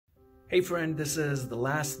Hey friend, this is the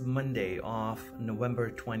last Monday of November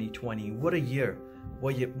 2020. What a year.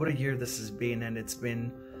 What a year this has been, and it's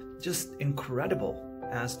been just incredible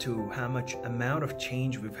as to how much amount of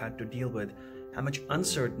change we've had to deal with, how much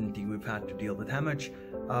uncertainty we've had to deal with, how much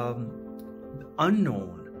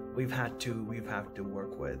unknown we've had to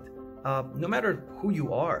work with. No matter who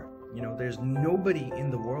you are, there's nobody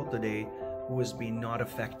in the world today who has been not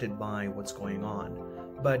affected by what's going on.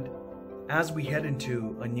 But as we head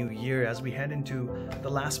into a new year, as we head into the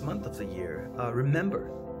last month of the year, remember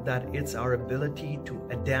that it's our ability to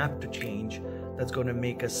adapt to change that's going to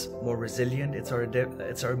make us more resilient. It's our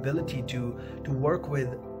ability to work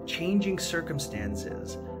with changing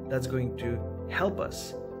circumstances that's going to help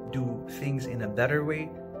us do things in a better way,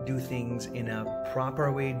 do things in a proper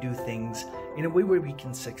way, do things in a way where we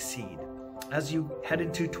can succeed. As you head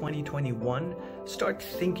into 2021, start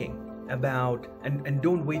thinking about, and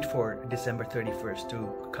don't wait for December 31st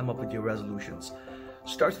to come up with your resolutions.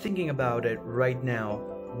 Start thinking about it right now.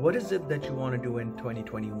 What is it that you want to do in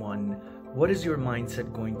 2021? What is your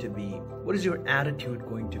mindset going to be? What is your attitude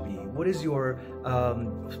going to be? What is your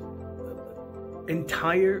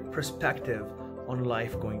entire perspective on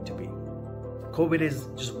life going to be? COVID is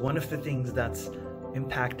just one of the things that's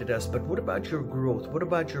impacted us, but what about your growth? What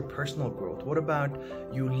about your personal growth? What about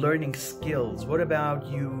you learning skills? What about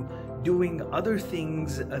you doing other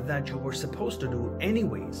things that you were supposed to do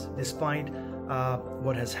anyways, despite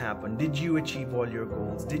what has happened? Did you achieve all your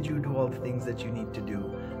goals? Did you do all the things that you need to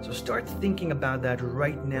do? So start thinking about that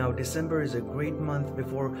right now. December is a great month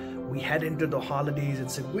before we head into the holidays.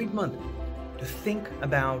 It's a great month to think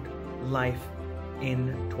about life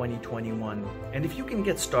in 2021. And if you can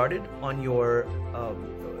get started on your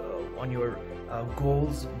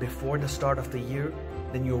goals before the start of the year,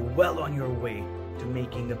 then you're well on your way to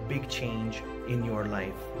making a big change in your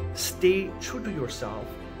life. Stay true to yourself.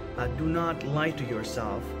 Do not lie to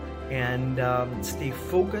yourself, and stay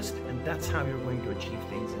focused, and that's how you're going to achieve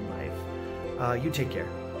things in life. You take care.